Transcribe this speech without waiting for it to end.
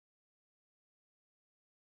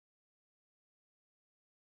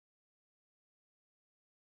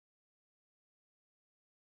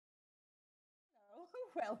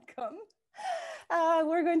Welcome.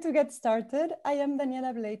 We're going to get started. I am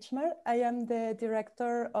Daniela Bleichmer. I am the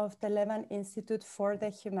director of the Lehman Institute for the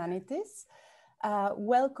Humanities.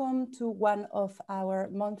 Welcome to one of our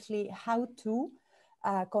monthly how-to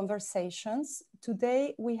conversations.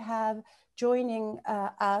 Today we have joining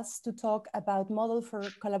us to talk about model for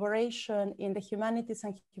collaboration in the humanities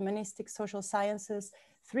and humanistic social sciences,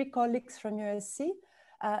 three colleagues from USC.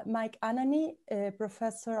 Mike Ananny,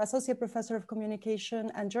 associate professor of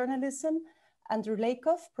communication and journalism, Andrew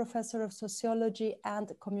Lakoff, professor of sociology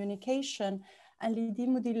and communication, and Lydie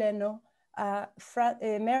Moudileno,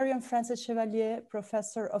 Marion Chevalier,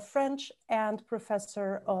 professor of French and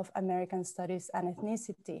professor of American Studies and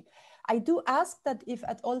Ethnicity. I do ask that if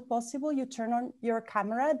at all possible, you turn on your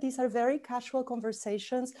camera. These are very casual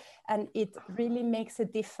conversations, and it really makes a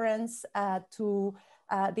difference to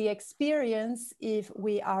the experience if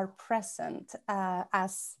we are present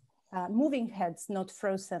as moving heads, not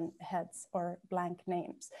frozen heads or blank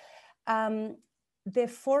names. The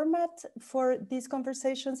format for these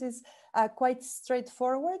conversations is quite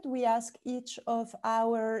straightforward. We ask each of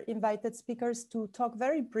our invited speakers to talk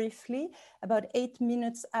very briefly, about 8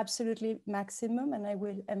 minutes, absolutely maximum, and I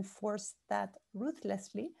will enforce that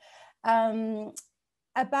ruthlessly.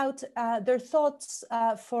 About their thoughts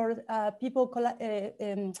for people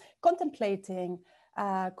contemplating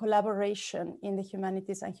collaboration in the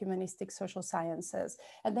humanities and humanistic social sciences.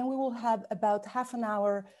 And then we will have about half an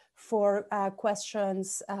hour for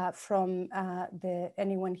questions from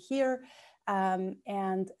anyone here.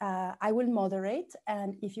 And I will moderate.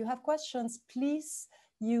 And if you have questions, please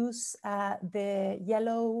use the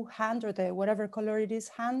yellow hand or the whatever color it is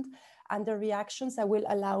hand under reactions that will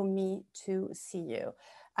allow me to see you.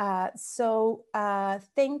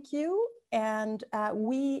 Thank you. And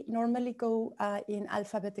we normally go in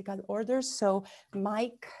alphabetical order. So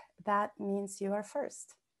Mike, that means you are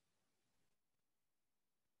first.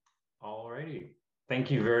 All righty.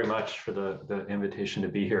 Thank you very much for the invitation to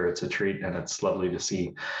be here. It's a treat, and it's lovely to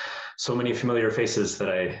see so many familiar faces that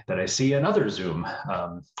I see in other Zoom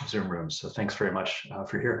rooms. So thanks very much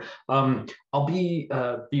for here. I'll be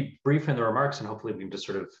brief in the remarks, and hopefully we can just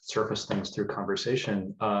sort of surface things through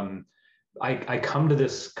conversation. I come to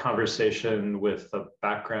this conversation with a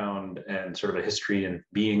background and sort of a history in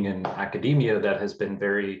being in academia that has been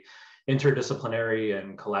very interdisciplinary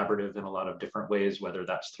and collaborative in a lot of different ways, whether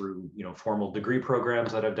that's through formal degree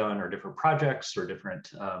programs that I've done, or different projects, or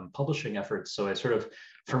different publishing efforts. So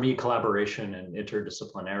for me, collaboration and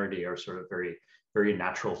interdisciplinarity are sort of very, very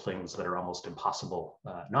natural things that are almost impossible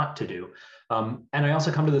not to do. And I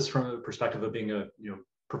also come to this from a perspective of being a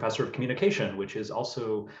professor of communication, which is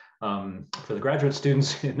also, for the graduate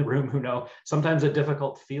students in the room who know, sometimes a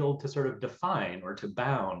difficult field to sort of define or to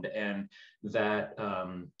bound, and that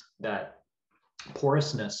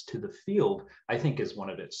porousness to the field, I think, is one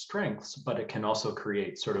of its strengths, but it can also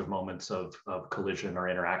create sort of moments of collision or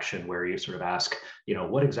interaction where you sort of ask,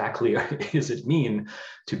 what exactly does it mean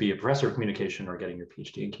to be a professor of communication or getting your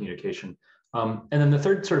PhD in communication? And then the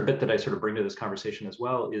third sort of bit that I sort of bring to this conversation as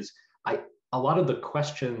well is a lot of the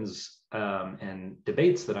questions and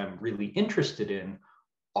debates that I'm really interested in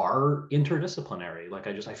are interdisciplinary. Like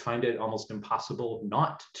I find it almost impossible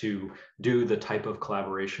not to do the type of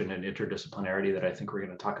collaboration and interdisciplinarity that I think we're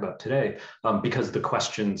going to talk about today, because the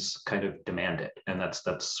questions kind of demand it, and that's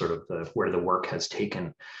sort of where the work has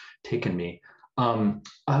taken me.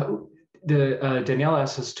 Danielle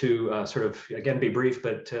asked us to sort of, again, be brief,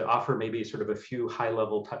 but to offer maybe sort of a few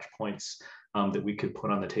high-level touch points that we could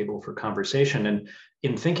put on the table for conversation. And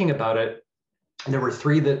in thinking about it, there were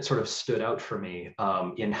three that sort of stood out for me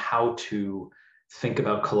in how to think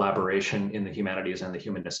about collaboration in the humanities and the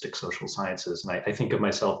humanistic social sciences. And I think of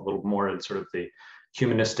myself a little more in sort of the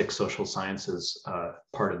humanistic social sciences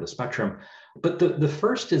part of the spectrum. But the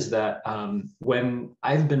first is that when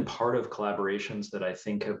I've been part of collaborations that I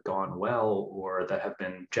think have gone well or that have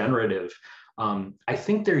been generative, I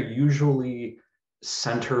think they're usually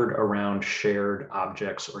centered around shared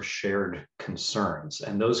objects or shared concerns.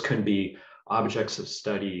 And those can be objects of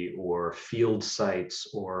study or field sites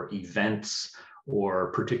or events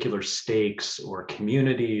or particular stakes or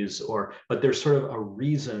communities, but there's sort of a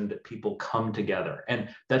reason that people come together. And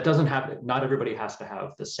that doesn't have, not everybody has to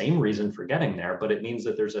have the same reason for getting there, but it means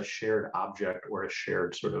that there's a shared object or a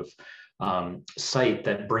shared sort of site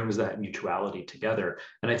that brings that mutuality together.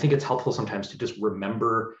 And I think it's helpful sometimes to just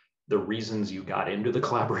remember the reasons you got into the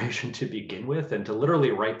collaboration to begin with, and to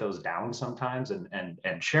literally write those down sometimes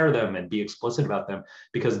and share them and be explicit about them,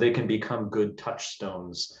 because they can become good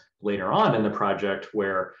touchstones later on in the project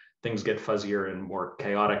where things get fuzzier and more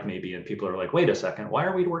chaotic maybe, and people are like, wait a second, why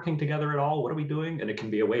are we working together at all? What are we doing? And it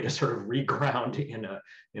can be a way to sort of reground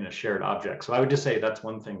in a shared object. So I would just say that's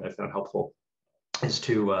one thing that I found helpful, is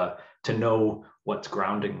to know what's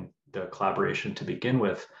grounding the collaboration to begin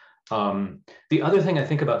with. The other thing I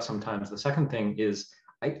think about sometimes, the second thing is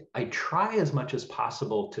I try as much as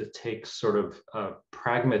possible to take sort of a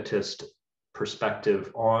pragmatist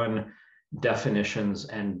perspective on definitions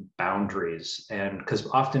and boundaries. And because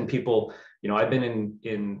often people, I've been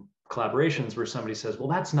in collaborations where somebody says, well,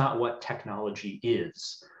 that's not what technology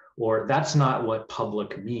is, or that's not what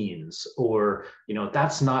public means, or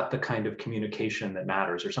that's not the kind of communication that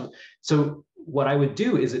matters, or something. So what I would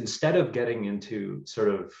do is, instead of getting into sort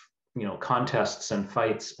of contests and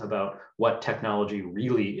fights about what technology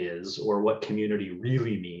really is or what community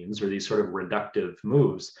really means, or these sort of reductive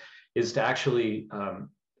moves, is to actually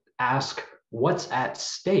ask what's at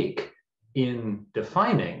stake in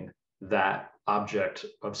defining that object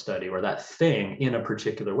of study or that thing in a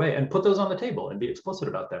particular way, and put those on the table and be explicit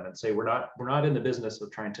about them and say, we're not in the business of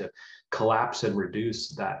trying to collapse and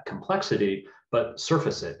reduce that complexity, but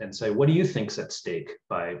surface it and say, what do you think's at stake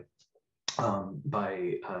by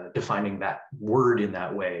defining that word in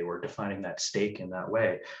that way, or defining that stake in that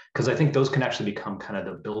way? Because I think those can actually become kind of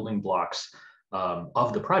the building blocks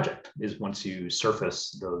of the project, is once you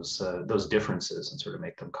surface those differences and sort of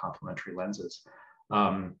make them complementary lenses.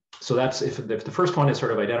 So that's if the first one is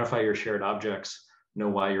sort of identify your shared objects, know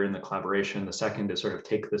why you're in the collaboration. The second is sort of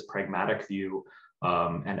take this pragmatic view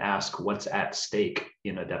and ask what's at stake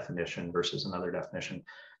in a definition versus another definition.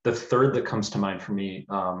 The third that comes to mind for me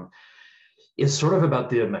is sort of about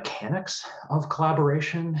the mechanics of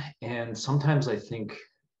collaboration. And sometimes I think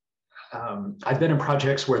I've been in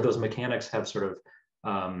projects where those mechanics have sort of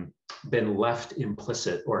been left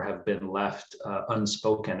implicit or have been left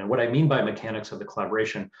unspoken. And what I mean by mechanics of the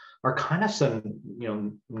collaboration are kind of some,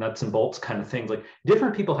 nuts and bolts kind of things. Like,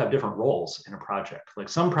 different people have different roles in a project. Like,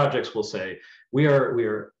 some projects will say, we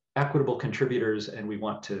are equitable contributors, and we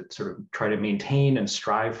want to sort of try to maintain and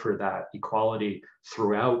strive for that equality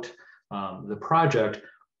throughout the project.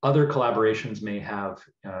 Other collaborations may have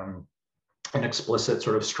an explicit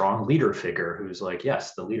sort of strong leader figure who's like,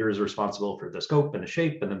 yes, the leader is responsible for the scope and the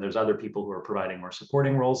shape, and then there's other people who are providing more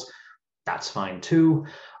supporting roles. That's fine too.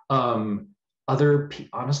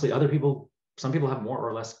 Honestly, other people, some people have more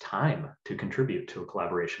or less time to contribute to a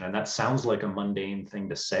collaboration. And that sounds like a mundane thing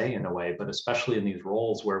to say in a way, but especially in these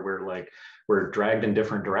roles where we're dragged in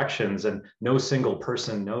different directions and no single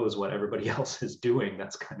person knows what everybody else is doing.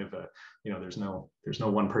 That's kind of a, there's no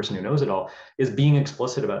one person who knows it all, is being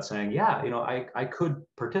explicit about saying, yeah, I could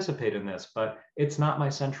participate in this, but it's not my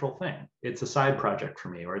central thing. It's a side project for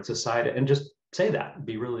me, or it's a side, and just say that,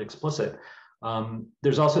 be really explicit.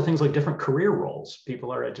 There's also things like different career roles.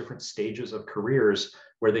 People are at different stages of careers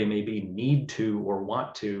where they maybe need to or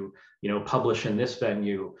want to, publish in this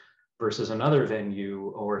venue versus another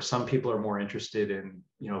venue, or some people are more interested in,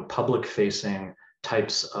 public facing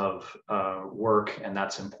types of work, and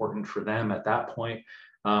that's important for them at that point.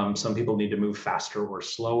 Some people need to move faster or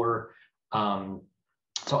slower.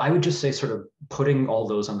 So I would just say, sort of putting all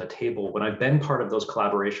those on the table. When I've been part of those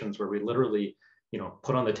collaborations where we literally,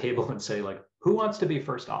 put on the table and say, like, who wants to be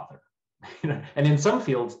first author? And in some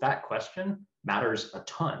fields, that question matters a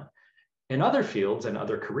ton. In other fields and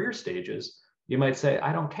other career stages, you might say,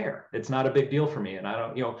 I don't care. It's not a big deal for me. And I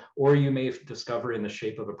don't, or you may discover in the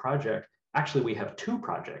shape of a project, actually, we have two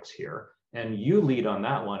projects here, and you lead on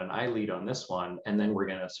that one and I lead on this one. And then we're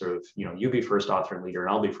going to sort of, you be first author and leader,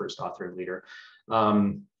 and I'll be first author and leader.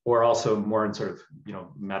 Or also more in sort of,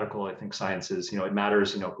 medical, I think, sciences, it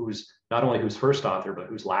matters, who's not only who's first author, but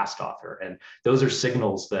who's last author. And those are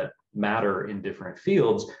signals that matter in different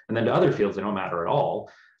fields. And then to other fields, they don't matter at all.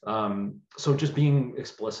 So just being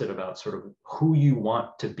explicit about sort of who you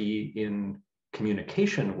want to be in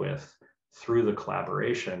communication with through the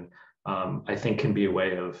collaboration, I think can be a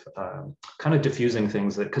way of kind of diffusing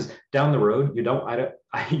things, that, because down the road, you don't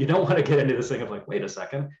want to get into this thing of like, wait a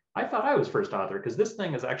second, I thought I was first author because this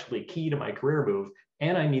thing is actually key to my career move,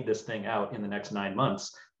 and I need this thing out in the next 9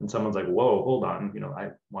 months. And someone's like, whoa, hold on, I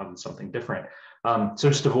wanted something different. So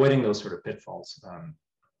just avoiding those sort of pitfalls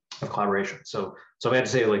of collaboration. So if I had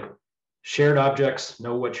to say, like, shared objects,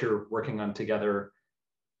 know what you're working on together,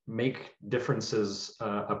 make differences,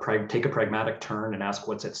 take a pragmatic turn and ask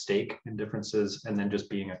what's at stake in differences, and then just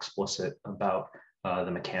being explicit about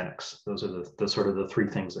the mechanics. Those are the sort of the three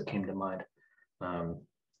things that came to mind.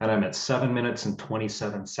 And I'm at 7 minutes and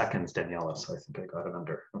 27 seconds, Daniela, so I think I got it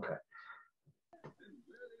under. Okay.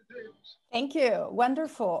 Thank you.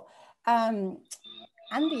 Wonderful. Andy,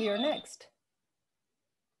 you're next.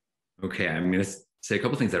 Okay, I'm going to say a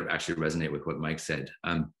couple of things that actually resonate with what Mike said.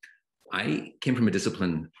 I came from a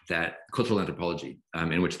discipline that cultural anthropology,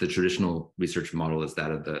 in which the traditional research model is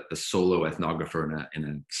that of the solo ethnographer in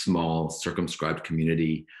a small circumscribed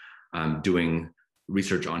community, doing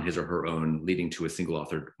research on his or her own, leading to a single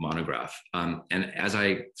authored monograph. And as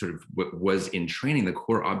I sort of was in training, the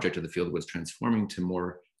core object of the field was transforming to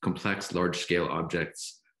more complex, large scale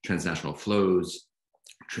objects, transnational flows,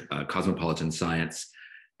 cosmopolitan science.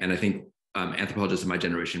 And I think anthropologists of my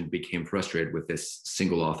generation became frustrated with this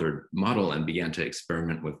single authored model and began to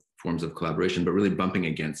experiment with forms of collaboration, but really bumping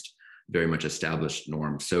against very much established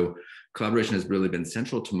norms. So collaboration has really been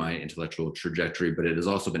central to my intellectual trajectory, but it has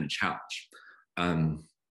also been a challenge.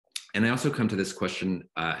 And I also come to this question,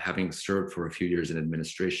 having served for a few years in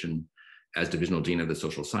administration as divisional dean of the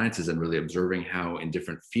social sciences, and really observing how in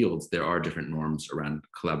different fields there are different norms around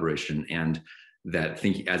collaboration, and that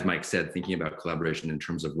as Mike said, thinking about collaboration in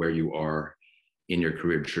terms of where you are in your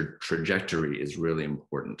career trajectory is really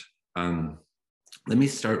important. Let me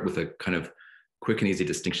start with a kind of quick and easy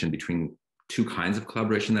distinction between two kinds of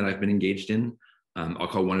collaboration that I've been engaged in. I'll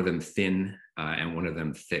call one of them thin and one of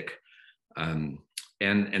them thick. And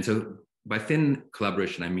so by thin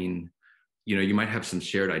collaboration, I mean, you might have some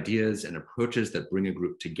shared ideas and approaches that bring a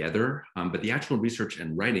group together, but the actual research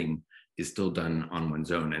and writing is still done on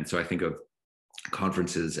one's own. And so I think of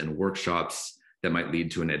conferences and workshops that might lead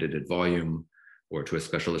to an edited volume or to a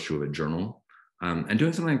special issue of a journal. And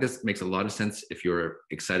doing something like this makes a lot of sense if you're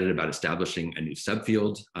excited about establishing a new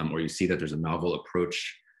subfield, or you see that there's a novel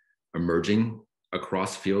approach emerging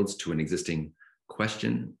across fields to an existing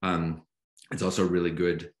question. It's also really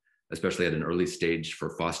good, especially at an early stage,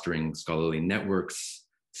 for fostering scholarly networks,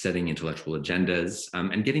 setting intellectual agendas,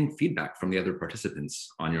 and getting feedback from the other participants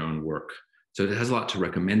on your own work. So it has a lot to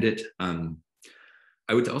recommend it.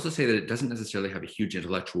 I would also say that it doesn't necessarily have a huge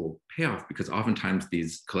intellectual payoff, because oftentimes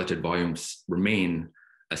these collected volumes remain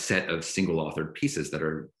a set of single authored pieces that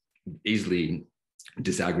are easily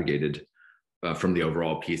disaggregated from the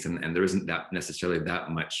overall piece. And there isn't that necessarily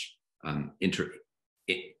that much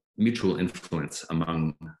mutual influence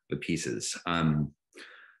among the pieces.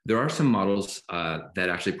 There are some models that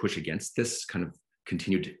actually push against this kind of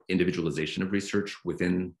continued individualization of research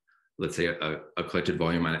within, let's say, a collected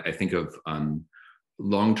volume. I think of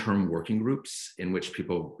long-term working groups in which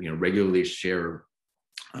people regularly share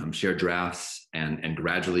drafts and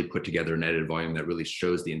gradually put together an edited volume that really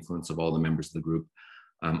shows the influence of all the members of the group.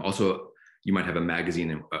 Also, you might have a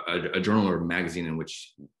magazine, a journal or magazine in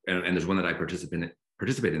which, and there's one that I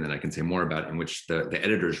participate in that I can say more about, in which the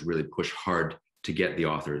editors really push hard to get the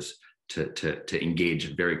authors to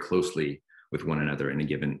engage very closely with one another in a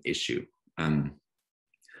given issue.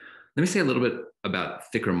 Let me say a little bit about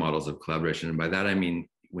thicker models of collaboration. And by that, I mean,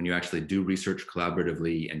 when you actually do research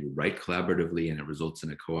collaboratively and you write collaboratively and it results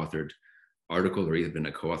in a co-authored article or even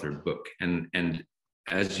a co-authored book. And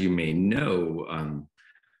as you may know,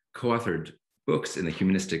 co-authored books in the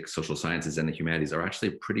humanistic social sciences and the humanities are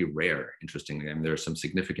actually pretty rare, interestingly. I mean, there are some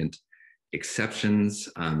significant exceptions,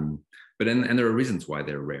 but there are reasons why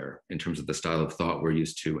they're rare in terms of the style of thought we're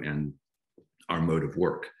used to and our mode of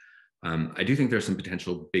work. I do think there's some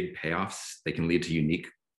potential big payoffs. They can lead to unique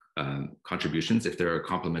contributions if there are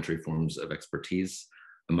complementary forms of expertise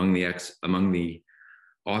among the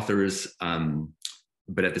authors,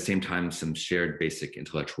 but at the same time, some shared basic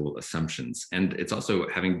intellectual assumptions. And it's also,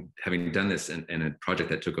 having done this in a project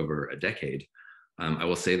that took over a decade, I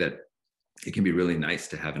will say that it can be really nice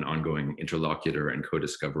to have an ongoing interlocutor and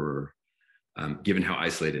co-discoverer, given how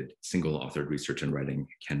isolated single-authored research and writing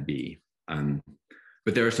can be.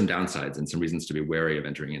 But there are some downsides and some reasons to be wary of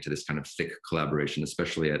entering into this kind of thick collaboration,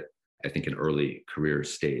 especially at, I think, an early career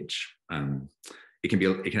stage. It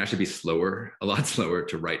can actually be slower, a lot slower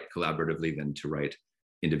to write collaboratively than to write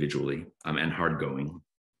individually, and hard going.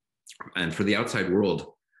 And for the outside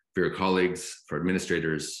world, for your colleagues, for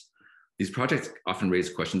administrators, these projects often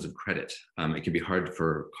raise questions of credit. It can be hard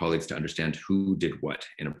for colleagues to understand who did what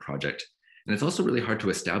in a project. And it's also really hard to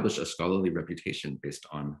establish a scholarly reputation based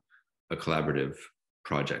on a collaborative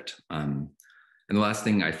project. And the last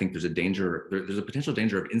thing, I think there's a potential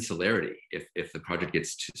danger of insularity if the project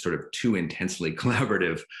gets sort of too intensely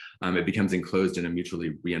collaborative. It becomes enclosed in a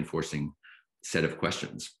mutually reinforcing set of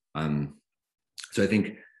questions. So I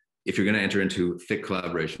think if you're going to enter into thick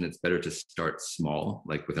collaboration, it's better to start small,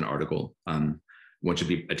 like with an article. One should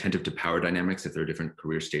be attentive to power dynamics if there are different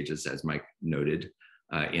career stages, as Mike noted,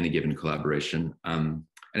 in a given collaboration.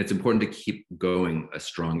 And it's important to keep going a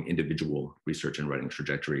strong individual research and writing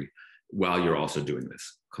trajectory while you're also doing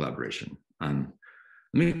this collaboration. Let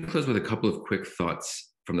me close with a couple of quick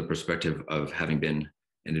thoughts from the perspective of having been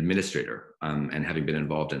an administrator, and having been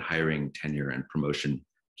involved in hiring, tenure, and promotion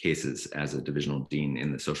cases as a divisional dean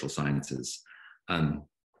in the social sciences.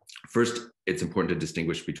 First, it's important to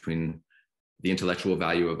distinguish between the intellectual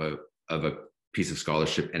value of a piece of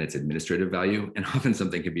scholarship and its administrative value. And often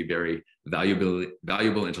something can be very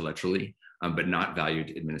valuable intellectually, but not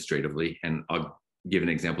valued administratively. And I'll give an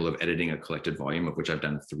example of editing a collected volume, of which I've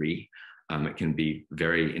done 3. It can be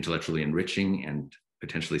very intellectually enriching and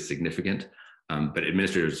potentially significant, but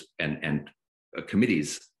administrators and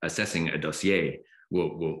committees assessing a dossier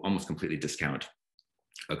will almost completely discount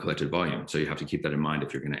a collected volume. So you have to keep that in mind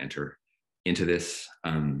if you're going to enter into this.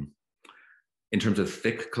 In terms of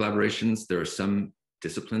thick collaborations, there are some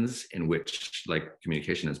disciplines in which, like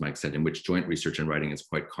communication, as Mike said, in which joint research and writing is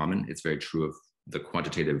quite common. It's very true of the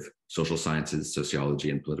quantitative social sciences, sociology,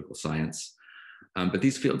 and political science. But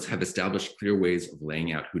these fields have established clear ways of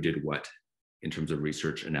laying out who did what in terms of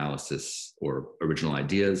research analysis or original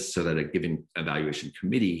ideas, so that a given evaluation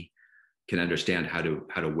committee can understand how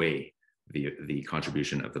to weigh the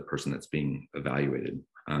contribution of the person that's being evaluated.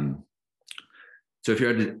 So if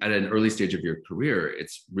you're at an early stage of your career,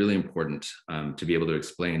 it's really important to be able to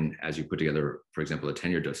explain, as you put together, for example, a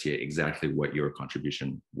tenure dossier, exactly what your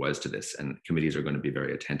contribution was to this. And committees are going to be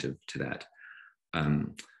very attentive to that.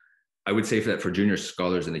 I would say that for junior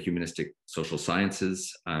scholars in the humanistic social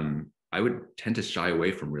sciences, I would tend to shy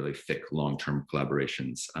away from really thick long-term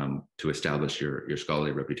collaborations to establish your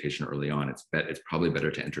scholarly reputation early on. It's probably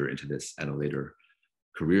better to enter into this at a later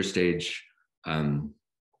career stage.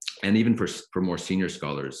 And even for more senior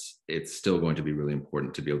scholars, it's still going to be really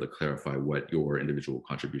important to be able to clarify what your individual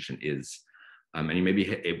contribution is. And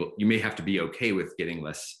you may have to be okay with getting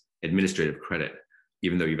less administrative credit,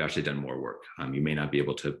 even though you've actually done more work. You may not be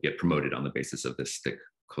able to get promoted on the basis of this thick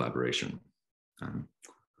collaboration.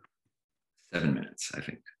 7 minutes, I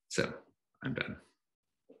think. So I'm done.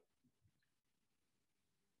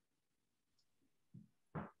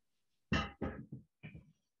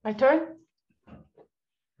 My turn?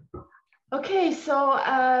 Okay, so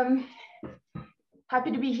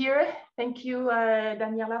happy to be here. Thank you,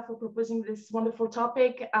 Daniela, for proposing this wonderful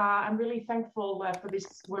topic. I'm really thankful for this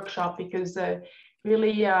workshop because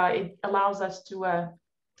really it allows us to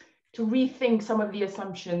rethink some of the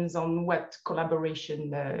assumptions on what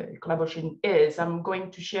collaboration is. I'm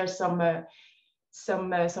going to share some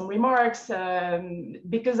remarks.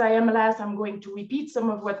 Because I am last, I'm going to repeat some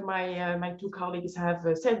of what my 2 colleagues have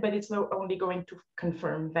said, but it's only going to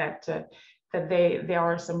confirm that there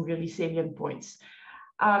are some really salient points.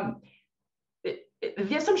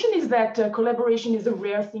 The assumption is that collaboration is a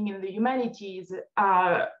rare thing in the humanities,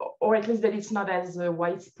 or at least that it's not as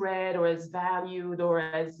widespread or as valued or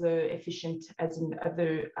as efficient as in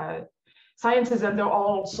other sciences, and there are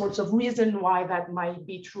all sorts of reasons why that might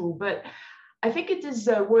be true. But I think it is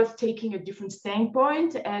worth taking a different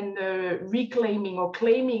standpoint and reclaiming or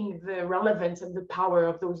claiming the relevance and the power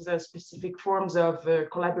of those specific forms of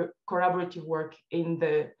collaborative work in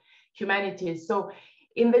the humanities. So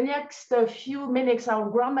in the next few minutes,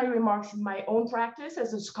 I'll ground my remarks in my own practice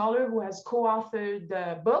as a scholar who has co-authored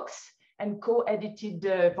books and co-edited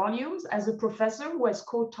volumes, as a professor who has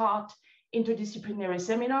co-taught interdisciplinary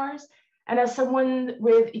seminars, and as someone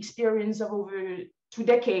with experience of over 2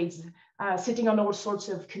 decades sitting on all sorts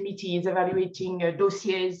of committees evaluating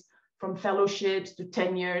dossiers from fellowships to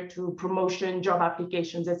tenure to promotion, job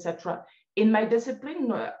applications, etc. in my discipline,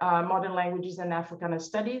 modern languages and Africana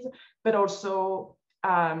studies, but also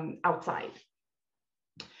outside.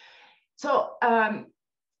 So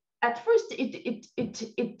at first,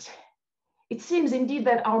 it seems indeed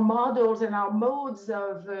that our models and our modes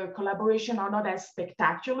of collaboration are not as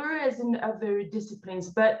spectacular as in other disciplines.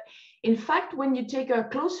 But in fact, when you take a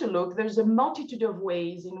closer look, there's a multitude of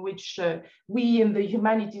ways in which we in the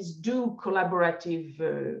humanities do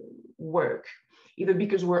collaborative work, either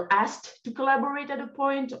because we're asked to collaborate at a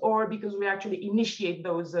point or because we actually initiate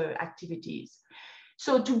those activities.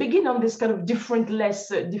 So to begin on this kind of different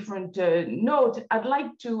note, I'd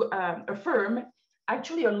like to affirm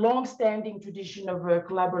actually a long-standing tradition of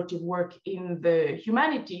collaborative work in the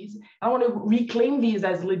humanities. I want to reclaim these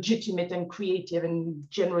as legitimate and creative and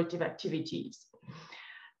generative activities.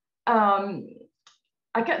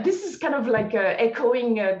 This is kind of like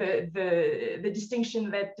echoing the distinction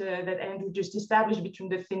that Andrew just established between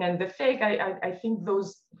the thin and the thick. I think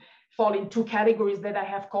those fall in 2 categories that I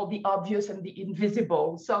have called the obvious and the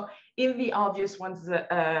invisible. So in the obvious ones,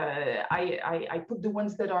 I put the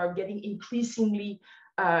ones that are getting increasingly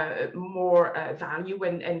more value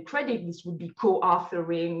and credit. This would be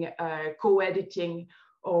co-authoring, co-editing,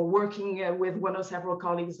 or working with one or several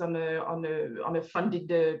colleagues on a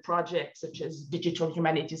funded project, such as digital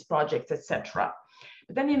humanities projects, etc.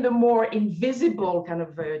 But then in the more invisible kind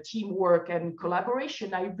of teamwork and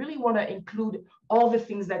collaboration, I really want to include all the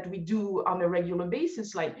things that we do on a regular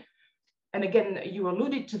basis, like, and again, you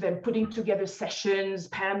alluded to them, putting together sessions,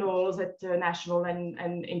 panels at national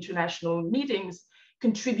and international meetings,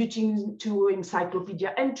 contributing to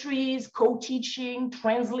encyclopedia entries, co-teaching,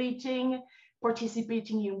 translating,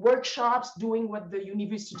 participating in workshops, doing what the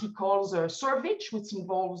university calls service, which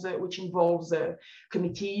involves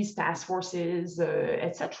committees, task forces,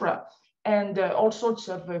 etc., and all sorts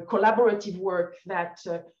of collaborative work that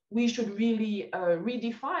we should really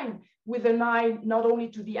redefine, with an eye not only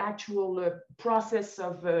to the actual process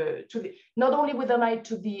of not only with an eye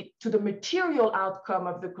to the material outcome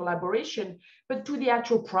of the collaboration, but to the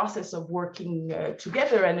actual process of working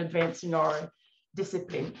together and advancing our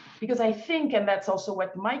discipline. Because I think, and that's also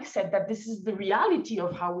what Mike said, that this is the reality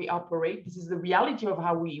of how we operate. This is the reality of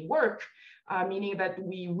how we work, meaning that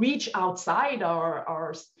we reach outside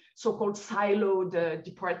our so-called siloed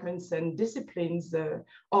departments and disciplines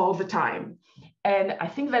all the time. And I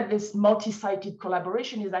think that this multi-sided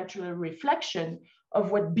collaboration is actually a reflection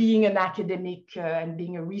of what being an academic and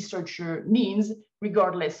being a researcher means,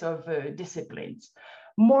 regardless of disciplines.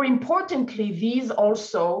 More importantly, these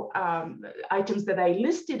also items that I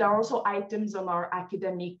listed are also items on our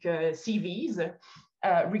academic CVs,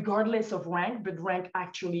 regardless of rank, but rank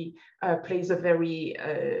actually plays a very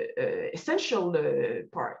essential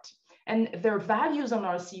part. And their values on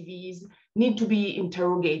our CVs need to be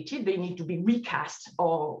interrogated. They need to be recast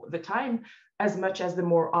all the time, as much as the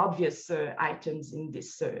more obvious items in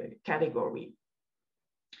this category.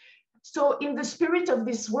 So in the spirit of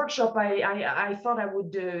this workshop, I thought I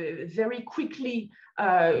would very quickly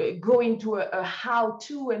go into a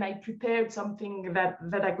how-to, and I prepared something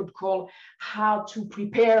that I could call how to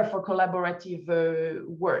prepare for collaborative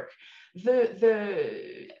work.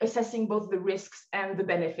 Assessing both the risks and the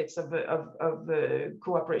benefits of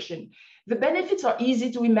cooperation. The benefits are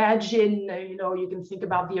easy to imagine. You can think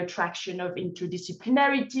about the attraction of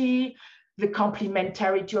interdisciplinarity, the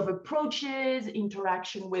complementarity of approaches,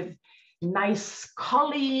 interaction with nice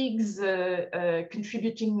colleagues,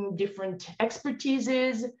 contributing different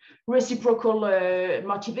expertises, reciprocal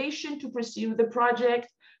motivation to pursue the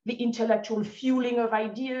project, the intellectual fueling of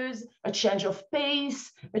ideas, a change of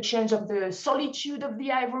pace, a change of the solitude of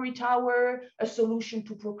the ivory tower, a solution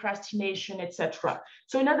to procrastination, etc.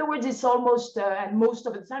 So in other words, it's almost, and most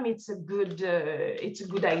of the time, it's a good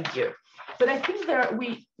idea. But I think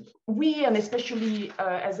we and especially,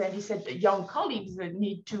 as Andy said, young colleagues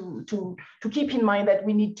need to keep in mind that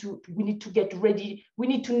we need to get ready. We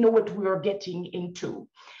need to know what we are getting into.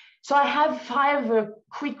 So I have 5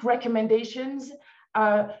 quick recommendations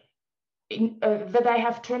that I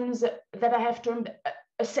have termed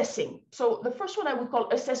assessing. So the first one I would call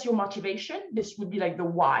assess your motivation. This would be like the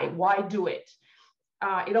why. Why do it?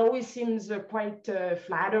 It always seems quite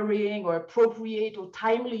flattering or appropriate or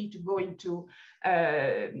timely to go into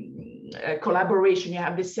collaboration. You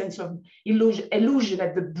have this sense of illusion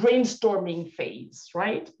at the brainstorming phase,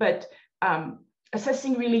 right? But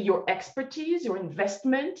assessing really your expertise, your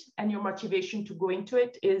investment, and your motivation to go into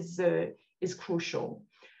it is crucial.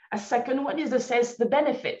 A second one is assess the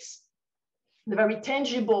benefits, the very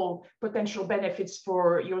tangible potential benefits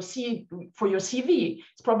for your CV.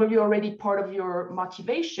 It's probably already part of your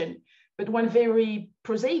motivation. But one very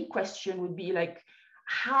prosaic question would be like,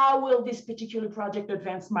 how will this particular project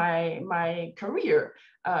advance my career?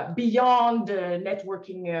 Beyond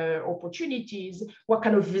networking opportunities, what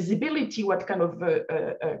kind of visibility, what kind of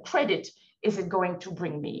credit is it going to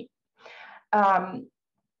bring me?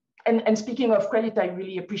 And speaking of credit, I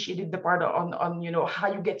really appreciated the part on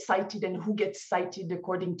how you get cited and who gets cited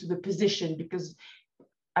according to the position, because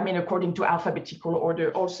according to alphabetical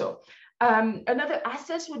order also. Another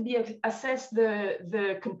assess would be assess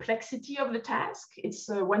the complexity of the task. It's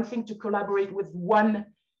one thing to collaborate with one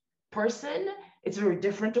person. It's very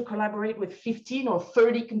different to collaborate with 15 or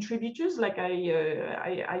 30 contributors like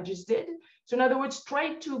I just did. So in other words,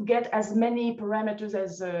 try to get as many parameters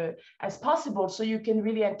as possible so you can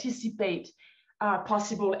really anticipate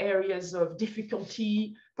possible areas of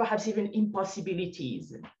difficulty, perhaps even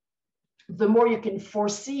impossibilities. The more you can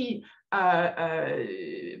foresee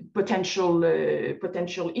potential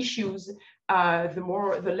issues,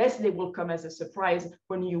 the less they will come as a surprise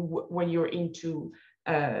when you're into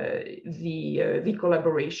the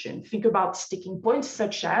collaboration. Think about sticking points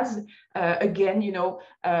such as, again,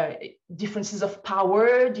 differences of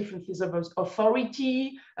power, differences of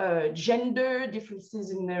authority, gender,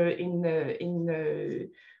 differences in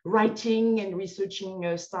writing and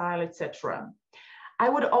researching style, etc. I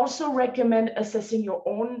would also recommend assessing your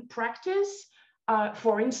own practice.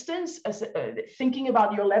 For instance, thinking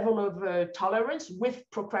about your level of tolerance with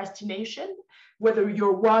procrastination, whether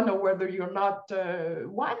you're one or whether you're not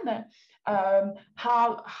one.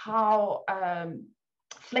 How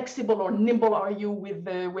flexible or nimble are you with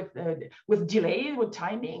delay, with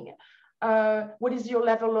timing? What is your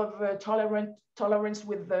level of tolerance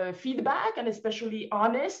with feedback, and especially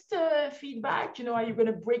honest feedback? Are you going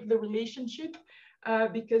to break the relationship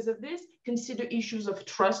because of this? Consider issues of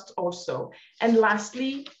trust also. And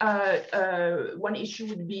lastly, one issue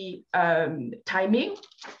would be timing.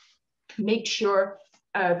 Make sure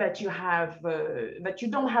that you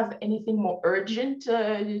don't have anything more urgent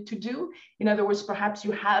to do. In other words, perhaps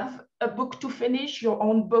you have a book to finish, your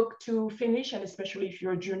own book to finish, and especially if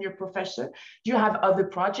you're a junior professor, do you have other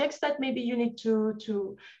projects that maybe you need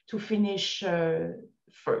to finish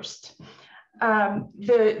first?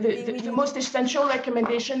 The most essential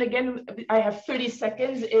recommendation, again, I have 30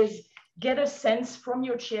 seconds, is get a sense from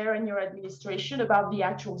your chair and your administration about the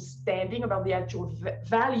actual standing, about the actual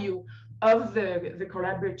value of the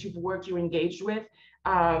collaborative work you engaged with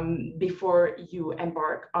before you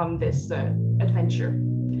embark on this adventure.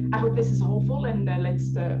 I hope this is hopeful, and let's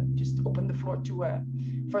just open the floor to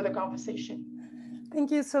further conversation.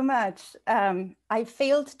 Thank you so much. I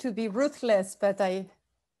failed to be ruthless, but I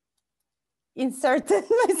inserted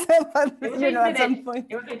myself at some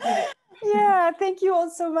point. Yeah, thank you all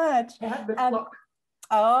so much. I have the clock.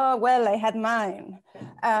 Oh, well, I had mine.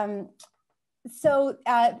 So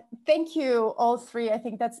thank you all three. I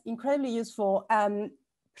think that's incredibly useful.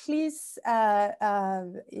 Please,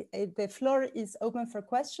 the floor is open for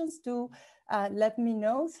questions. Do let me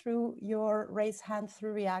know through your raise hand,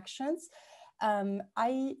 through reactions.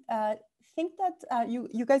 I think that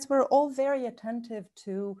you guys were all very attentive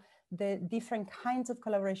to the different kinds of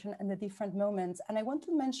collaboration and the different moments. And I want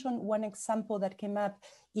to mention one example that came up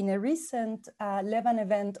in a recent Levan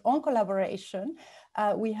event on collaboration.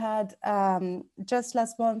 We had just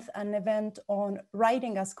last month an event on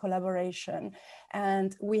writing as collaboration.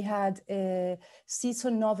 And we had a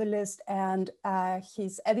seasoned novelist and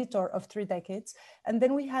his editor of 3 decades. And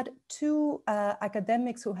then we had 2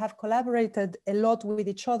 academics who have collaborated a lot with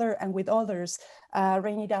each other and with others,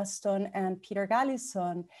 Rainy Daston and Peter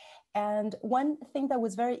Gallison. And one thing that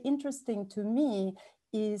was very interesting to me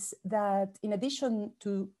is that in addition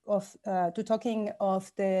to talking of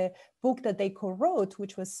the book that they co-wrote,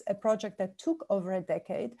 which was a project that took over a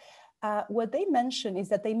decade, what they mentioned is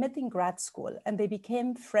that they met in grad school and they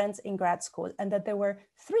became friends in grad school, and that there were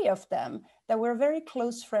 3 of them that were very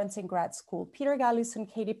close friends in grad school: Peter Gallison,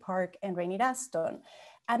 Katie Park, and Rainy Daston.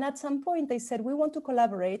 And at some point they said, we want to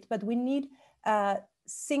collaborate, but we need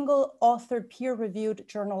single author peer-reviewed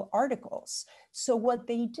journal articles. So what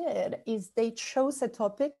they did is they chose a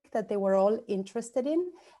topic that they were all interested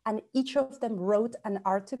in, and each of them wrote an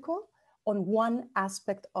article on one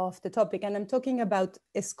aspect of the topic. And I'm talking about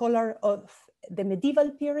a scholar of the medieval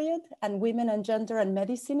period and women and gender and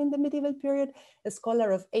medicine in the medieval period, a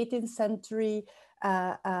scholar of 18th century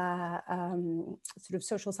sort of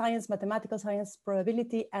social science, mathematical science,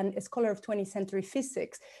 probability, and a scholar of 20th century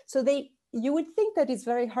physics. So you would think that it's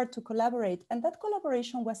very hard to collaborate, and that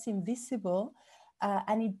collaboration was invisible,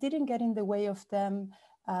 and it didn't get in the way of them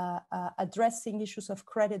addressing issues of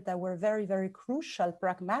credit that were very, very crucial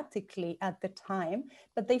pragmatically at the time,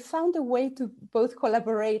 but they found a way to both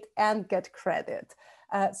collaborate and get credit.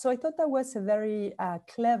 So I thought that was a very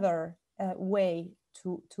clever way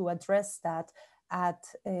to address that at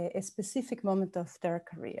a specific moment of their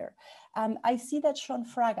career. I see that Sean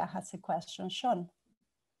Fraga has a question. Sean.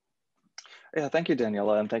 Yeah, thank you,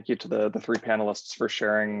 Daniela, and thank you to the 3 panelists for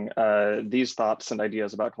sharing these thoughts and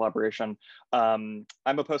ideas about collaboration. I'm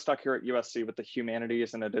a postdoc here at USC with the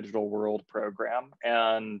Humanities in a Digital World program,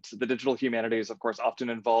 and the digital humanities, of course, often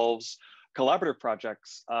involves collaborative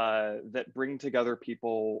projects that bring together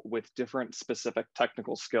people with different specific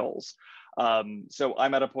technical skills. So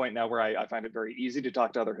I'm at a point now where I find it very easy to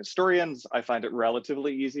talk to other historians. I find it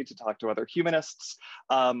relatively easy to talk to other humanists,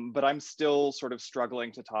 but I'm still sort of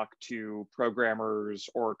struggling to talk to programmers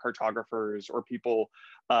or cartographers or people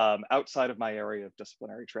outside of my area of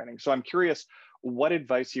disciplinary training. So I'm curious what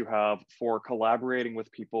advice you have for collaborating with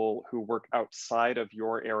people who work outside of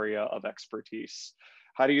your area of expertise.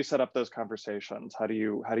 How do you set up those conversations? How do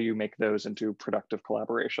you make those into productive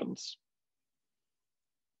collaborations?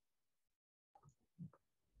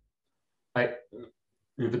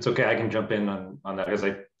 if it's okay, I can jump in on that, because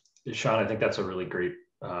Sean, I think that's a really great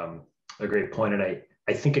point, and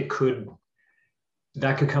I think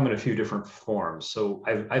that could come in a few different forms. So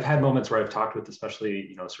I've had moments where I've talked with,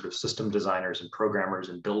 especially sort of system designers and programmers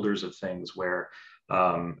and builders of things, where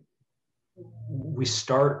we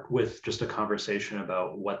start with just a conversation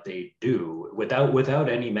about what they do without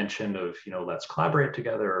any mention of let's collaborate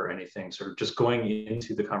together or anything. Sort of just going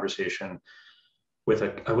into the conversation with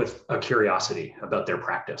a curiosity about their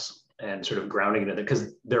practice, and sort of grounding it,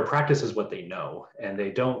 because their practice is what they know, and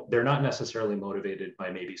they're not necessarily motivated by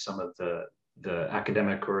maybe some of the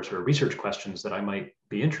academic or sort of research questions that I might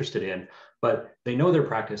be interested in, but they know their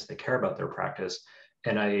practice, they care about their practice.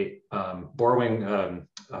 And borrowing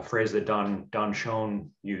a phrase that Don Schoen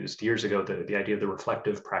used years ago, the idea of the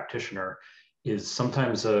reflective practitioner, is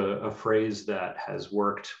sometimes a phrase that has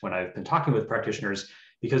worked when I've been talking with practitioners,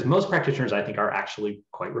 because most practitioners, I think, are actually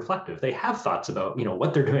quite reflective. They have thoughts about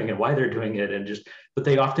what they're doing and why they're doing it, but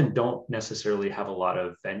they often don't necessarily have a lot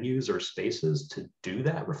of venues or spaces to do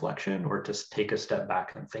that reflection or to take a step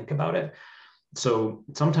back and think about it. So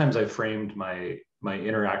sometimes I framed my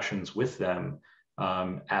interactions with them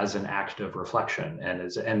as an act of reflection,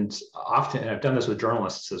 and often, and I've done this with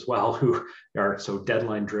journalists as well, who are so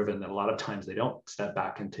deadline driven that a lot of times they don't step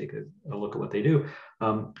back and take a look at what they do,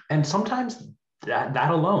 and sometimes that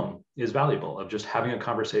alone is valuable, of just having a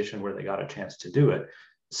conversation where they got a chance to do it.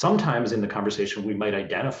 Sometimes in the conversation we might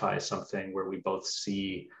identify something where we both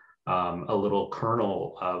see a little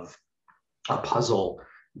kernel of a puzzle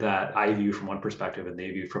that I view from one perspective and they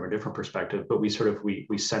view from a different perspective, but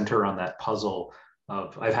we center on that puzzle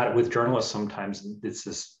of, I've had it with journalists sometimes, it's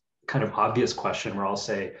this kind of obvious question where I'll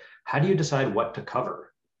say, how do you decide what to cover?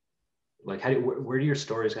 Like, where do your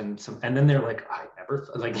stories, and then they're like, I never,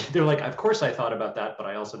 they're like, of course I thought about that, but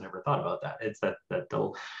I also never thought about that. It's that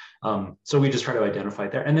they'll, so we just try to identify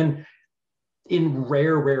it there. And then in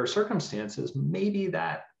rare circumstances, maybe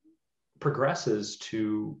that progresses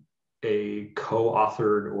to a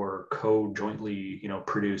co-authored or co-jointly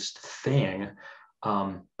produced thing,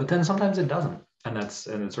 but then sometimes it doesn't, and it's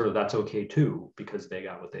that's okay too, because they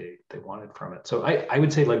got what they wanted from it. So I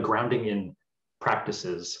would say, like, grounding in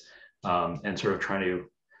practices, and sort of trying to,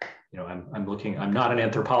 I'm not an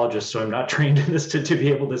anthropologist, so I'm not trained in this to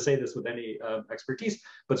be able to say this with any expertise,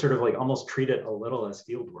 but sort of like almost treat it a little as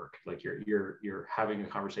field work. Like you're having a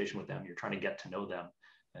conversation with them, you're trying to get to know them,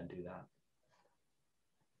 and do that.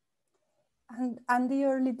 And Andy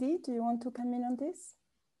or Lydie, do you want to come in on this?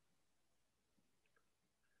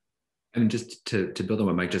 And just to build on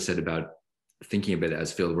what Mike just said about thinking of it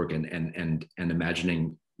as field work, and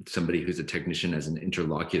imagining somebody who's a technician as an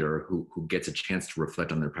interlocutor who gets a chance to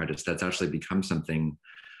reflect on their practice, that's actually become something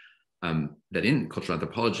that in cultural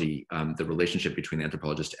anthropology, the relationship between the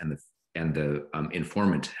anthropologist and the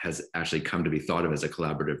informant has actually come to be thought of as a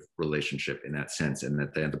collaborative relationship in that sense, and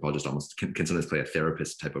that the anthropologist almost can sometimes play a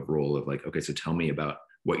therapist type of role of like, okay, so tell me about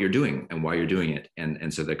what you're doing and why you're doing it.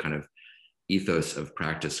 And so the kind of ethos of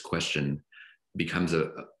practice question becomes a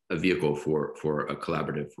vehicle for a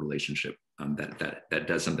collaborative relationship that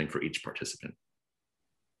does something for each participant.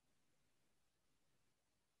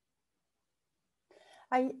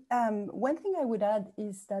 One thing I would add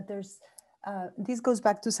is that there's, this goes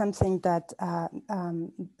back to something that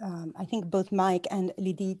I think both Mike and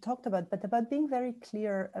Lydie talked about, but about being very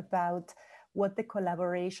clear about what the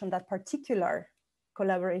collaboration, that particular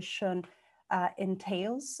collaboration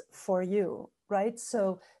entails for you, right?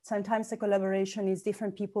 So sometimes the collaboration is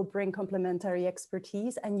different people bring complementary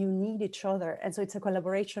expertise and you need each other. And so it's a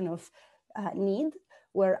collaboration of need,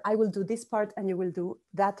 where I will do this part and you will do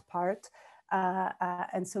that part.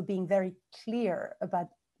 And so being very clear about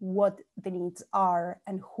what the needs are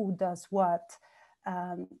and who does what,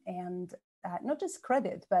 and not just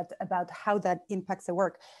credit, but about how that impacts the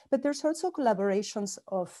work. But there's also collaborations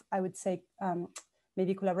of, I would say,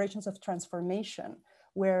 maybe collaborations of transformation,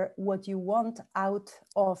 where what you want out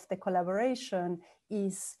of the collaboration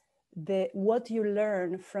is what you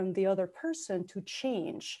learn from the other person to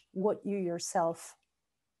change what you yourself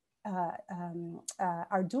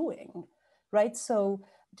are doing, right? So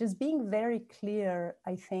just being very clear,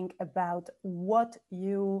 I think, about what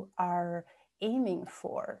you are aiming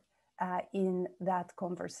for in that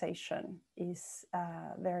conversation is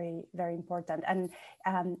very, very important.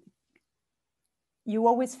 And you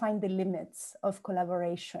always find the limits of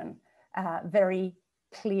collaboration very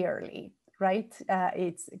clearly, right?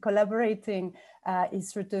 It's collaborating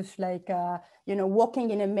is sort of like,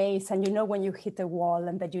 walking in a maze, and you know when you hit a wall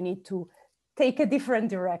and that you need to take a different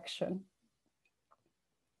direction.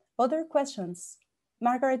 Other questions?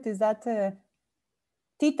 Margaret, is that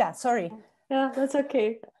Tita? Sorry. Yeah, that's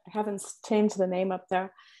okay. I haven't changed the name up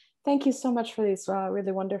there. Thank you so much for this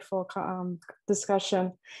really wonderful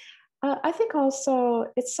discussion. I think also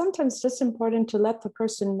it's sometimes just important to let the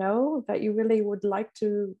person know that you really would like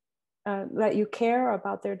to, that you care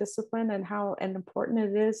about their discipline and how important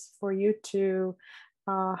it is for you to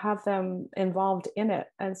have them involved in it.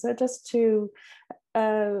 And so just to,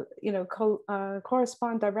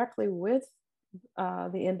 correspond directly with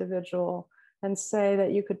the individual and say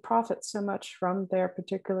that you could profit so much from their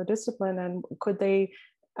particular discipline, and could they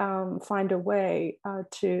find a way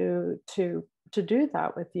to do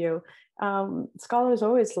that with you. Scholars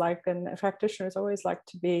always like, and practitioners always like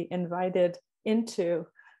to be invited into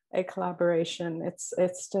a collaboration.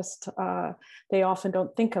 It's just, they often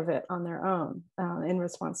don't think of it on their own, in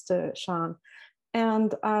response to Sean.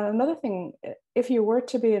 And another thing, if you were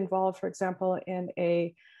to be involved, for example, in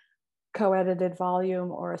a co-edited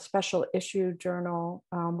volume or a special issue journal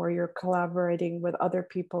where you're collaborating with other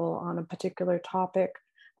people on a particular topic,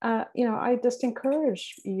 I just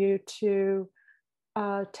encourage you to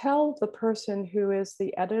tell the person who is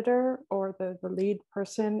the editor or the lead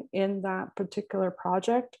person in that particular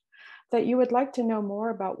project that you would like to know more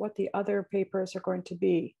about what the other papers are going to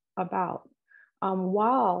be about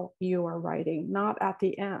while you are writing, not at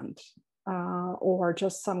the end. Or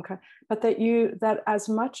just some kind, but that as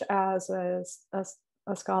much as a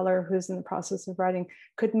scholar who's in the process of writing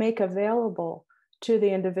could make available to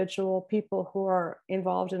the individual people who are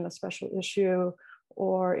involved in a special issue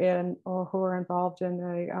or who are involved in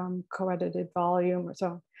a co-edited volume or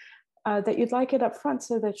so, that you'd like it up front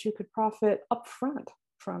so that you could profit up front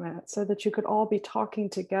from it, so that you could all be talking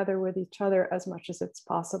together with each other as much as it's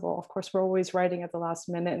possible. Of course, we're always writing at the last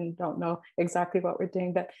minute and don't know exactly what we're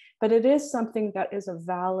doing, but it is something that is a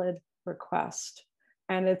valid request.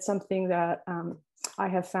 And it's something that I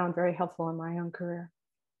have found very helpful in my own career.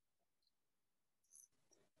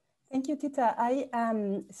 Thank you, Tita. I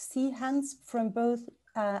see hands from both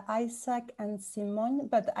Isaac and Simon,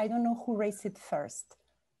 but I don't know who raised it first.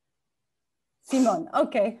 Simon,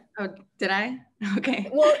 okay. Oh, did I?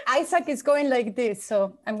 Okay. Well, Isaac is going like this,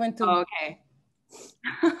 so I'm going to. Oh, okay.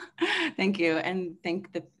 Thank you, and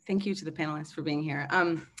thank you to the panelists for being here.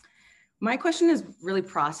 My question is really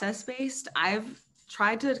process-based. I've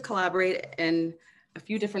tried to collaborate in a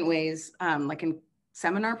few different ways, like in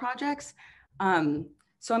seminar projects.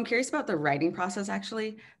 So I'm curious about the writing process,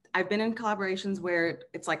 actually. I've been in collaborations where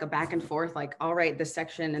it's like a back and forth, like I'll write this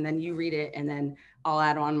section and then you read it and then I'll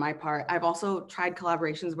add on my part. I've also tried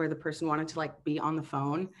collaborations where the person wanted to like be on the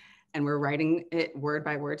phone and we're writing it word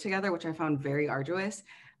by word together, which I found very arduous.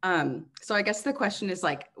 So I guess the question is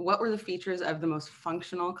like, what were the features of the most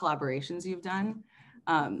functional collaborations you've done?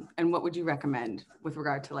 And what would you recommend with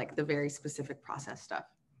regard to like the very specific process stuff?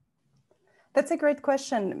 That's a great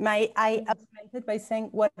question. I augmented by saying,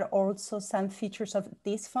 what are also some features of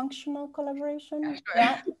dysfunctional collaboration? Yeah, sure.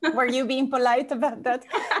 Yeah? Were you being polite about that?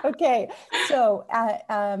 Okay, so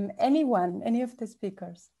any of the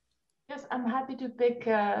speakers? Yes, I'm happy to pick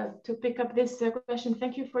up this question.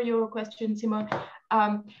 Thank you for your question, Simon.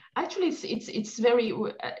 Actually, it's very.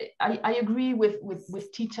 I agree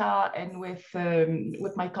with Tita and with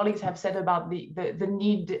what my colleagues have said about the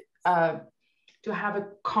need to have a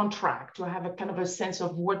contract, to have a kind of a sense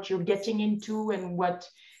of what you're getting into and what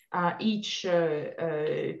each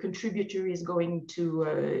contributor is going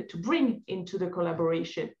to bring into the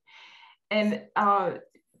collaboration. And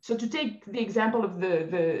so to take the example of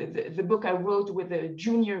the book I wrote with a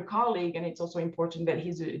junior colleague, and it's also important that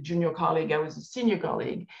he's a junior colleague, I was a senior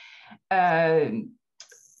colleague.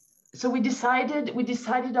 So we decided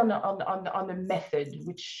on a method,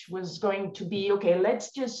 which was going to be, okay,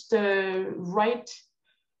 let's just write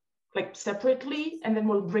like separately, and then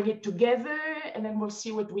we'll bring it together, and then we'll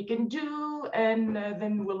see what we can do, and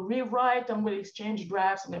then we'll rewrite and we'll exchange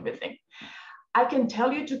drafts and everything. I can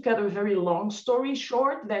tell you, to cut a very long story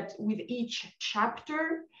short, that with each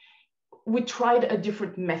chapter, we tried a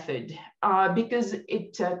different method because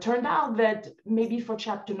it turned out that maybe for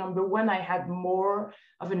chapter number 1, I had more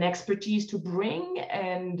of an expertise to bring,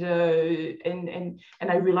 and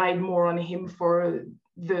I relied more on him for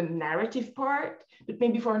the narrative part. But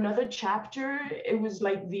maybe for another chapter, it was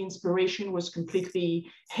like the inspiration was completely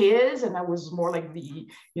his, and I was more like the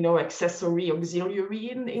accessory,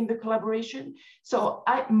 auxiliary in the collaboration. So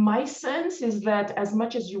my sense is that as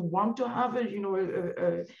much as you want to have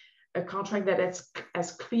a contract that is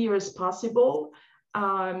as clear as possible,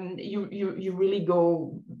 you really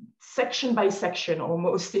go section by section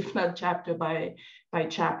almost, if not chapter by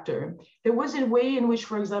chapter. There was a way in which,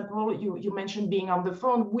 for example, you mentioned being on the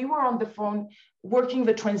phone. We were on the phone working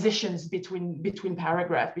the transitions between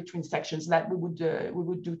paragraphs, between sections that we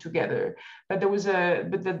would do together. But there's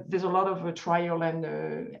a lot of trial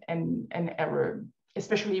and error,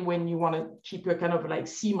 especially when you want to keep a kind of like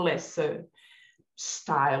seamless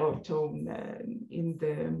style or tone in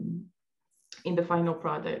the final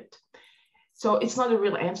product. So it's not a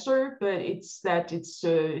real answer, but it's that it's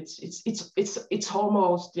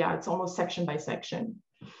almost, yeah, it's almost section by section.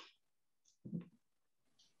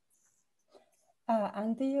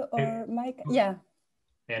 Andy or Mike? Yeah.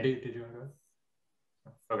 Andy, did you want to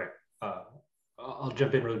go? Okay. I'll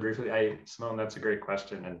jump in really briefly. Simone, that's a great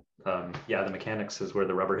question. And yeah, the mechanics is where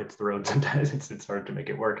the rubber hits the road. Sometimes it's hard to make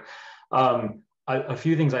it work. A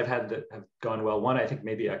few things I've had that have gone well. One, I think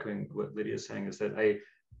maybe echoing what Lydie is saying, is that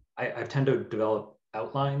I tend to develop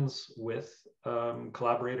outlines with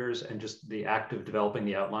collaborators, and just the act of developing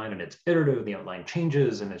the outline, and it's iterative, the outline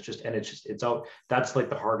changes, and it's out. That's like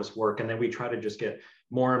the hardest work. And then we try to just get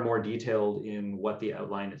more and more detailed in what the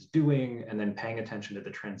outline is doing, and then paying attention to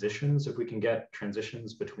the transitions. If we can get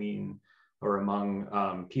transitions between or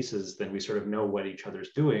among pieces, then we sort of know what each other's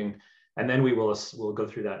doing. And then we'll go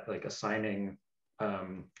through that, like assigning,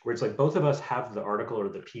 where it's like both of us have the article or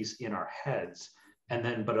the piece in our heads. And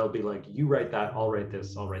then, but it'll be like, you write that, I'll write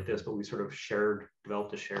this, but we sort of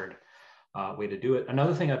developed a shared way to do it.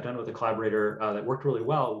 Another thing I've done with a collaborator that worked really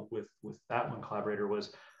well with that one collaborator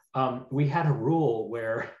was, we had a rule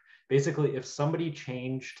where basically if somebody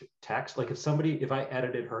changed text, like if I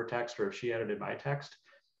edited her text or if she edited my text,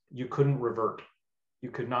 you couldn't revert. You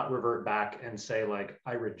could not revert back and say like,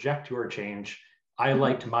 I reject your change. I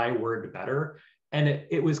liked my word better. And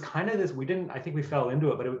it was kind of this, I think we fell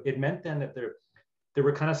into it, but it meant then that there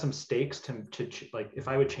were kind of some stakes to like, if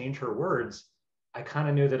I would change her words, I kind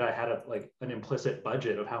of knew that I had an implicit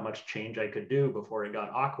budget of how much change I could do before it got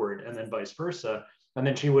awkward, and then vice versa. And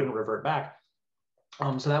then she wouldn't revert back.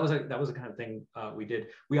 So that was a kind of thing we did.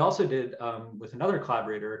 We also did with another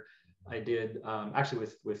collaborator. I did actually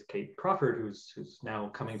with Kate Crawford, who's now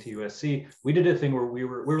coming to USC. We did a thing where we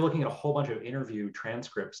were looking at a whole bunch of interview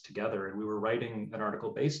transcripts together, and we were writing an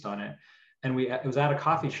article based on it. And it was at a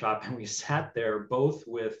coffee shop, and we sat there both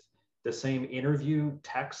with the same interview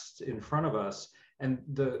text in front of us. And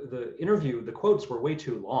the interview, the quotes were way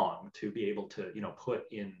too long to be able to, put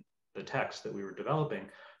in the text that we were developing.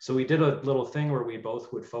 So we did a little thing where we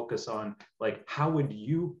both would focus on like, how would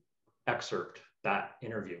you excerpt that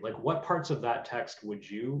interview? Like, what parts of that text would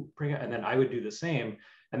you bring up? And then I would do the same.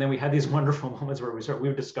 And then we had these wonderful moments where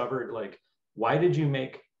we discovered like, why did you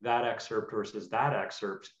make that excerpt versus that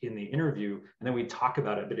excerpt in the interview? And then we talk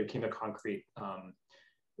about it, but it became a concrete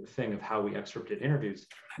thing of how we excerpted interviews.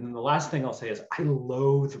 And then the last thing I'll say is I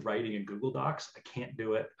loathe writing in Google Docs. I can't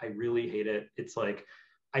do it. I really hate it. It's like,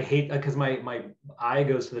 I hate, because my eye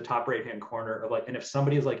goes to the top right-hand corner of like, and if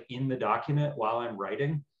somebody is like in the document while I'm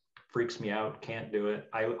writing, freaks me out, can't do it.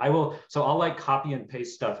 I'll like copy and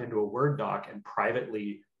paste stuff into a Word doc and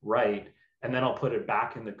privately write, and then I'll put it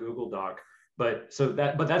back in the Google Doc. But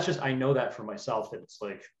that's just, I know that for myself, that it's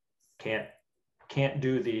like, can't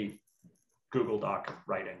do the Google Doc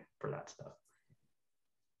writing for that stuff.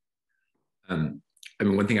 I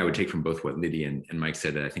mean, one thing I would take from both what Lydie and Mike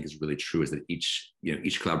said that I think is really true is that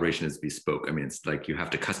each collaboration is bespoke. I mean, it's like you have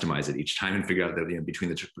to customize it each time and figure out that between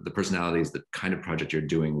the personalities, the kind of project you're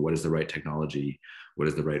doing, what is the right technology, what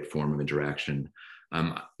is the right form of interaction.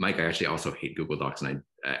 Mike, I actually also hate Google Docs, and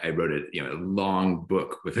I wrote a long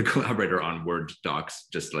book with a collaborator on Word docs,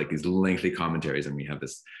 just like these lengthy commentaries, and we have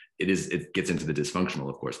this. It gets into the dysfunctional,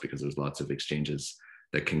 of course, because there's lots of exchanges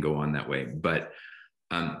that can go on that way. But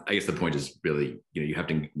I guess the point is really, you have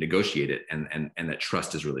to negotiate it, and that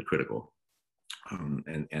trust is really critical,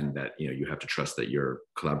 and that you have to trust that your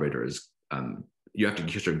collaborator is. You have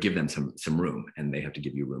to sort of give them some room, and they have to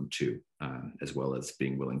give you room too, as well as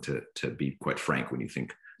being willing to be quite frank when you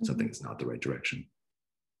think something is not the right direction.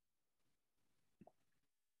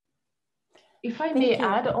 If I may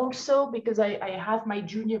add also, because I have my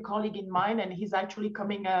junior colleague in mind, and he's actually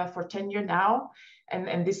coming for tenure now,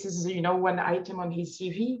 and this is one item on his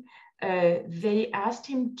CV. They asked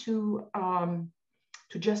him to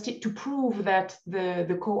prove that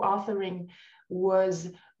the co-authoring was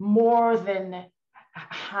more than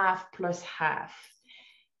half plus half.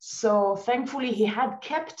 So thankfully he had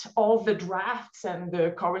kept all the drafts and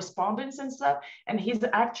the correspondence and stuff, and he's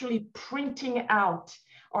actually printing out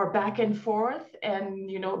our back and forth and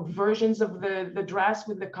versions of the drafts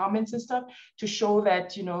with the comments and stuff to show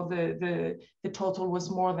that the total was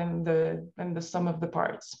more than the sum of the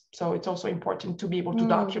parts. So it's also important to be able to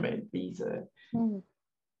document these Mm.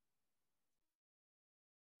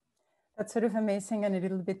 That's sort of amazing and a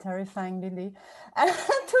little bit terrifying, Lydie,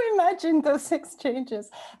 to imagine those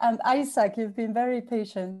exchanges. Isaac, you've been very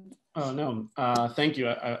patient. Oh, no, thank you.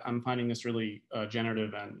 I'm finding this really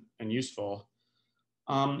generative and useful.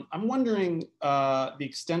 I'm wondering the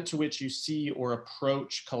extent to which you see or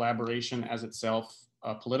approach collaboration as itself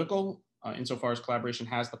political, insofar as collaboration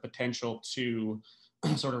has the potential to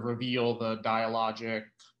sort of reveal the dialogic,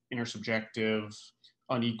 intersubjective,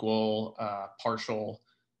 unequal, partial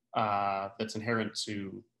that's inherent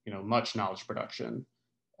to much knowledge production.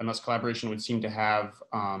 And thus collaboration would seem to have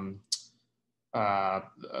a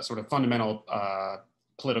sort of fundamental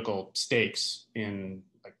political stakes in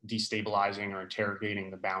like destabilizing or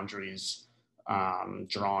interrogating the boundaries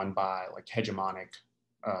drawn by like hegemonic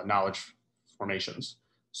knowledge formations.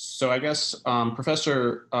 So I guess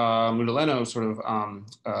Professor Moudileno sort of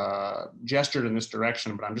gestured in this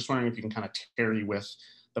direction, but I'm just wondering if you can kind of tarry with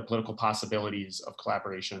the political possibilities of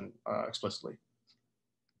collaboration explicitly.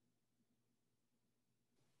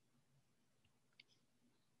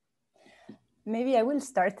 Maybe I will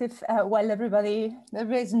start if while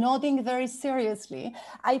everybody's nodding very seriously.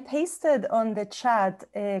 I pasted on the chat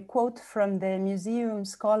a quote from the museum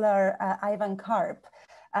scholar Ivan Karp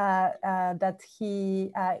that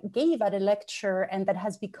he gave at a lecture, and that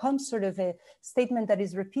has become sort of a statement that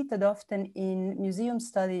is repeated often in museum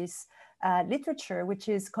studies literature, which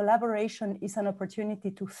is collaboration is an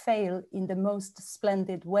opportunity to fail in the most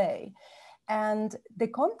splendid way. And the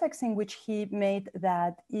context in which he made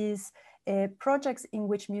that is projects in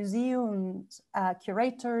which museums,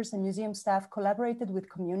 curators and museum staff collaborated with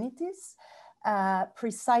communities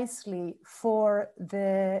precisely for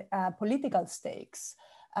the political stakes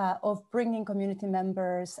of bringing community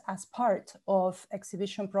members as part of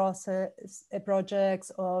exhibition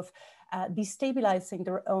projects, of destabilizing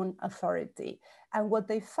their own authority. And what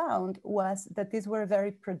they found was that these were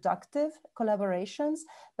very productive collaborations,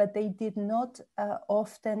 but they did not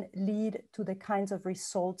often lead to the kinds of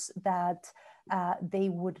results that they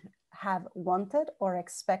would have wanted or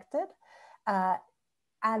expected.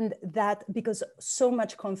 And that because so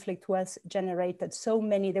much conflict was generated,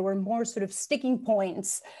 there were more sort of sticking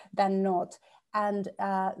points than not. And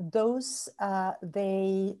those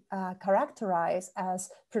they characterize as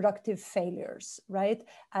productive failures, right?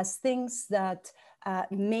 As things that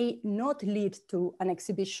may not lead to an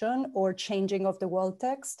exhibition or changing of the wall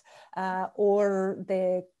text or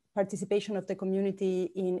the participation of the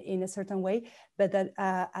community in a certain way, but that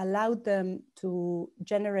allowed them to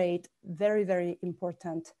generate very, very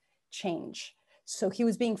important change. So he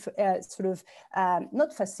was being sort of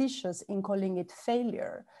not facetious in calling it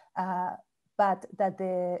failure, but that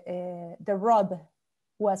the rub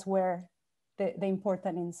was where the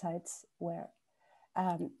important insights were.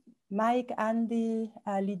 Mike, Andy,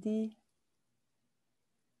 Lydie?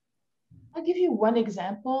 I'll give you one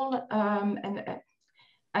example, and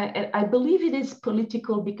I believe it is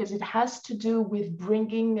political because it has to do with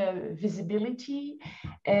bringing visibility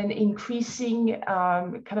and increasing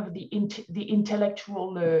kind of the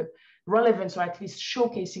intellectual relevance, or at least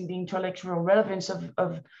showcasing the intellectual relevance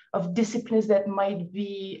of disciplines that might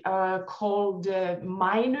be called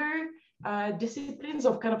minor disciplines,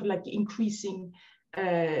 of kind of like increasing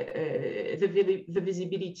the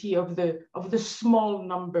visibility of the small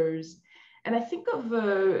numbers. And I think of,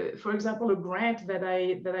 for example, a grant that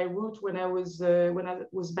I wrote when I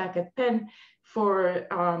was back at Penn for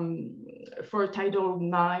Title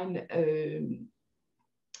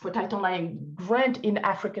IX grant in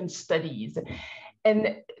African Studies,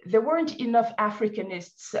 and there weren't enough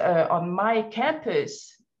Africanists on my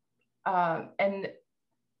campus, and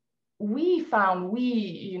we found,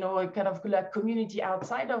 a kind of like community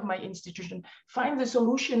outside of my institution, find the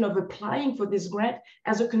solution of applying for this grant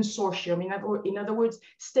as a consortium. In other words,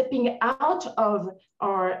 stepping out of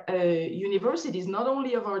our universities, not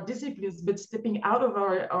only of our disciplines, but stepping out of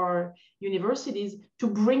our universities to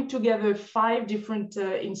bring together 5 different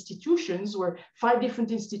institutions, or 5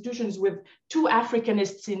 different institutions with 2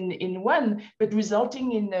 Africanists in one, but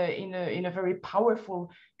resulting in a very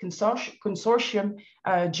powerful consortium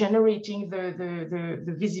generating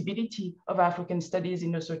the visibility of African studies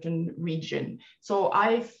in a certain region. So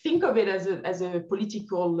I think of it as a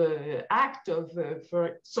political act of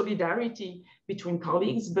for solidarity between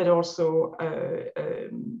colleagues, but also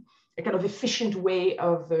a kind of efficient way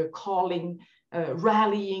of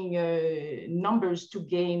rallying numbers to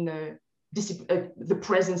gain the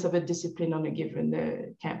presence of a discipline on a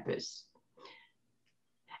given campus.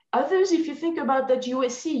 Others, if you think about that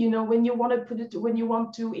USC, when you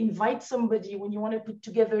want to invite somebody, when you want to put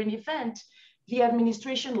together an event, the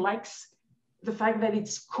administration likes the fact that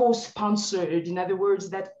it's co-sponsored, in other words,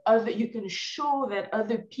 that you can show that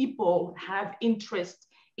other people have interest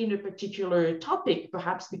in a particular topic,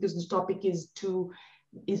 perhaps because the topic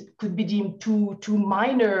could be deemed too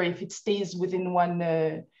minor if it stays within one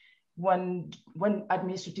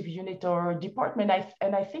administrative unit or department.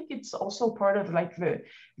 And I think it's also part of like the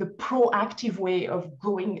proactive way of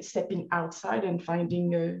stepping outside and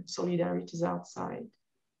finding solidarities outside.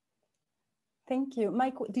 Thank you.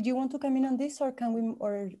 Mike, did you want to come in on this, or can we,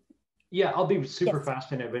 or? Yeah, I'll be super Yes.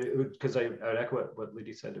 fast in it, but because I would echo what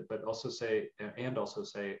Lydie said, but also say,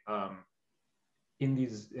 in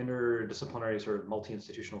these interdisciplinary sort of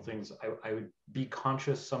multi-institutional things, I would be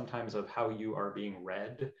conscious sometimes of how you are being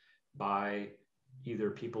read by either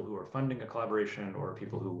people who are funding a collaboration or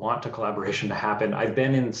people who want a collaboration to happen. I've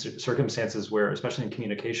been in circumstances where, especially in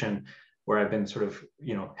communication, where I've been sort of,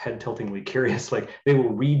 head-tiltingly curious, like they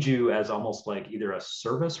will read you as almost like either a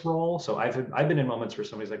service role. So I've been in moments where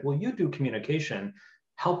somebody's like, well, you do communication,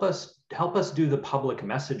 help us do the public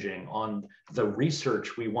messaging on the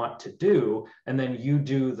research we want to do, and then you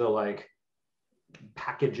do the like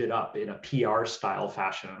package it up in a PR style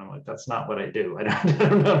fashion. And I'm like, that's not what I do. I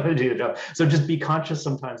don't know how to do the job. So just be conscious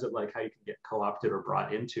sometimes of like how you can get co-opted or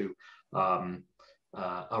brought into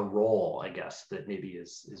a role, I guess, that maybe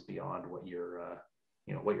is beyond what you're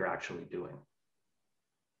what you're actually doing.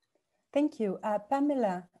 Thank you.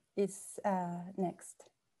 Pamela is next.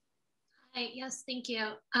 Hi, yes, thank you.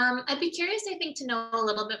 I'd be curious, I think, to know a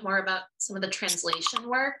little bit more about some of the translation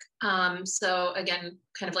work. So again,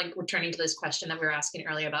 kind of like returning to this question that we were asking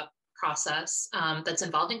earlier about process that's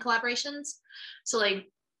involved in collaborations. So like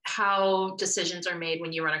how decisions are made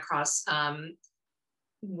when you run across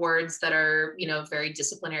words that are, very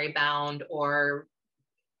disciplinary bound, or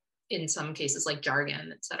in some cases like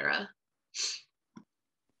jargon, et cetera.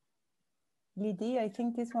 Lydie, I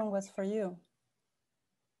think this one was for you.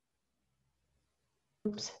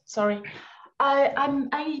 Oops, sorry.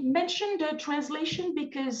 I mentioned translation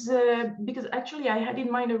because actually I had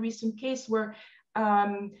in mind a recent case where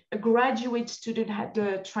a graduate student had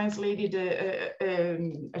translated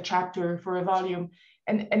a chapter for a volume,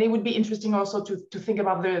 and it would be interesting also to think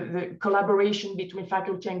about the collaboration between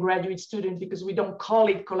faculty and graduate students, because we don't call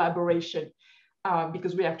it collaboration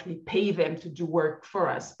because we actually pay them to do work for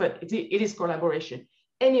us, but it is collaboration.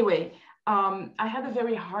 Anyway, I had a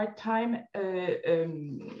very hard time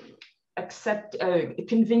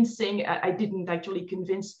convincing, I didn't actually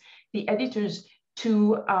convince the editors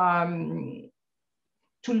to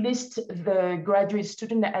list the graduate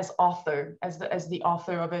student as author, as the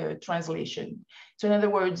author of a translation. So in other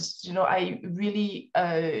words, I really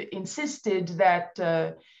insisted that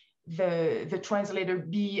the translator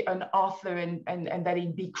be an author and that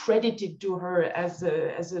it be credited to her as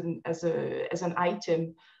an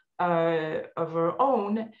item of her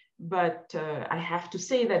own. But I have to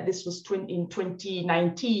say that this was in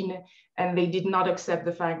 2019, and they did not accept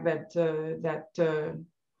the fact that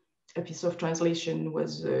a piece of translation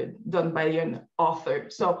was done by an author.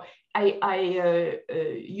 So I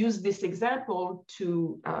use this example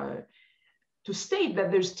to state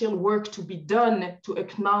that there's still work to be done to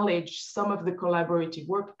acknowledge some of the collaborative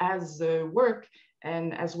work as work,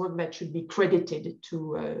 and as work that should be credited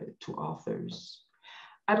to authors.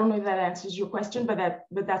 I don't know if that answers your question, but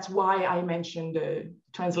that's why I mentioned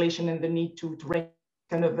translation and the need to recognize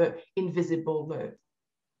kind of the invisible.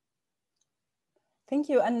 Thank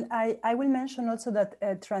you. And I will mention also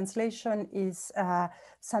that translation is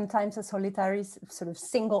sometimes a solitary sort of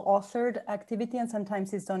single authored activity, and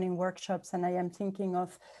sometimes it's done in workshops. And I am thinking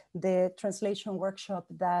of the translation workshop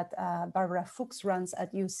that Barbara Fuchs runs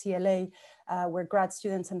at UCLA, where grad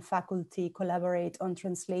students and faculty collaborate on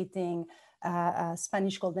translating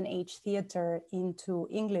Spanish Golden Age theater into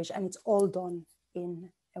English, and it's all done in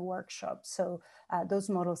a workshop. So those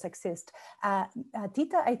models exist.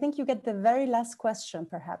 Tita, I think you get the very last question,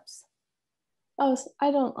 perhaps. Oh,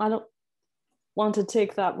 I don't want to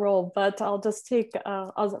take that role, but I'll just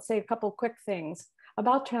I'll say a couple quick things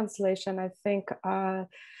about translation. I think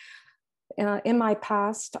in my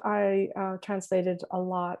past, I translated a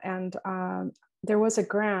lot, and there was a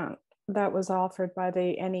grant that was offered by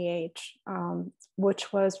the NEH,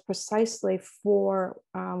 which was precisely for,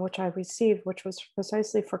 which I received, which was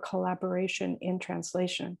precisely for collaboration in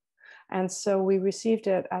translation. And so we received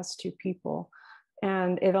it as two people,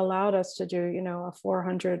 and it allowed us to do, a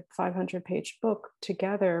 400, 500 page book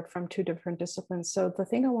together from two different disciplines. So the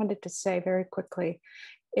thing I wanted to say very quickly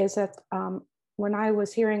is that when I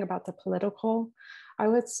was hearing about the political, I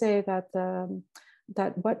would say that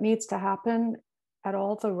that what needs to happen at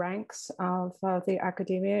all the ranks of the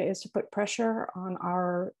academia is to put pressure on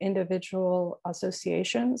our individual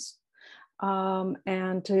associations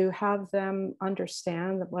and to have them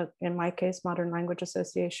understand that, what in my case, Modern Language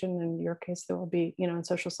Association, in your case, there will be, in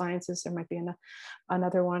social sciences, there might be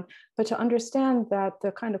another one, but to understand that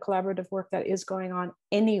the kind of collaborative work that is going on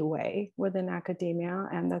anyway within academia,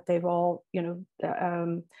 and that they've all,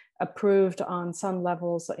 approved on some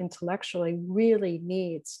levels intellectually, really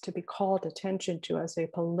needs to be called attention to as a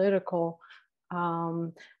political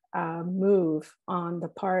move on the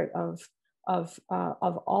part of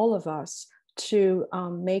all of us to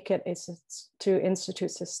make it to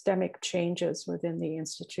institute systemic changes within the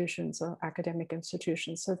institutions, academic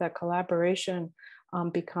institutions, so that collaboration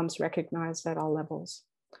becomes recognized at all levels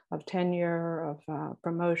of tenure, of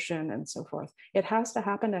promotion, and so forth. It has to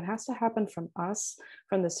happen. It has to happen from us,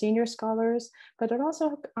 from the senior scholars, but it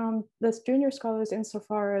also the junior scholars,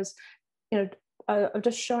 insofar as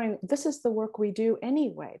just showing this is the work we do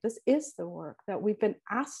anyway. This is the work that we've been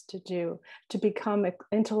asked to do to become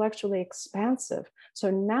intellectually expansive. So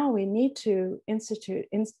now we need to institute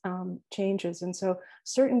changes. And so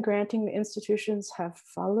certain granting institutions have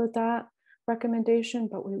followed that recommendation,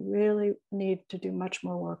 but we really need to do much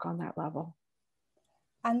more work on that level.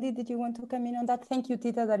 Andy, did you want to come in on that? Thank you,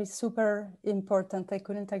 Tita. That is super important. I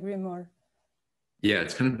couldn't agree more. Yeah,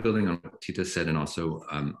 it's kind of building on what Tita said, and also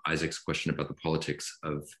Isaac's question about the politics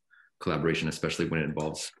of collaboration, especially when it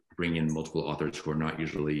involves bringing in multiple authors who are not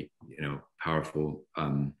usually, powerful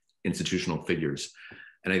institutional figures.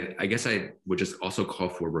 And I guess I would just also call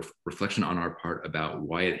for reflection on our part about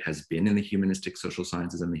why it has been in the humanistic social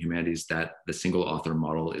sciences and the humanities that the single author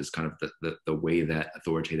model is kind of the way that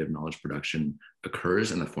authoritative knowledge production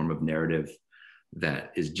occurs in the form of narrative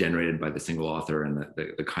that is generated by the single author, and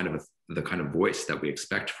the kind of voice that we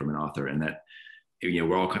expect from an author, and that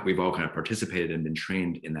we've all kind of participated and been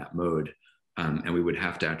trained in that mode, and we would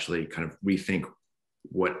have to actually kind of rethink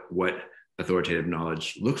what authoritative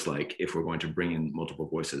knowledge looks like if we're going to bring in multiple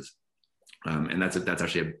voices, and that's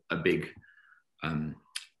actually a big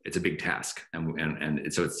it's a big task,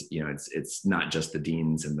 and so it's not just the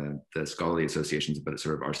deans and the scholarly associations, but it's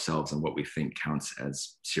sort of ourselves and what we think counts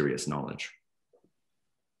as serious knowledge.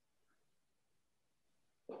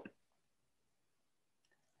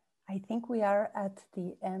 I think we are at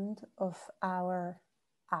the end of our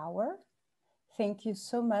hour. Thank you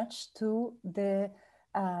so much to the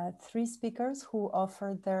three speakers who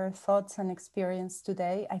offered their thoughts and experience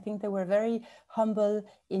today. I think they were very humble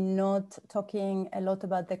in not talking a lot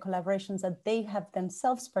about the collaborations that they have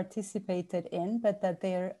themselves participated in, but that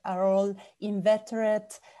they are all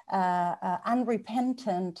inveterate,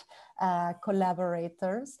 unrepentant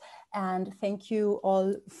collaborators. And thank you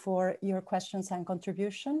all for your questions and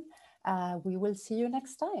contribution. We will see you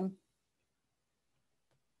next time.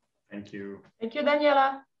 Thank you. Thank you,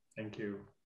 Daniela. Thank you.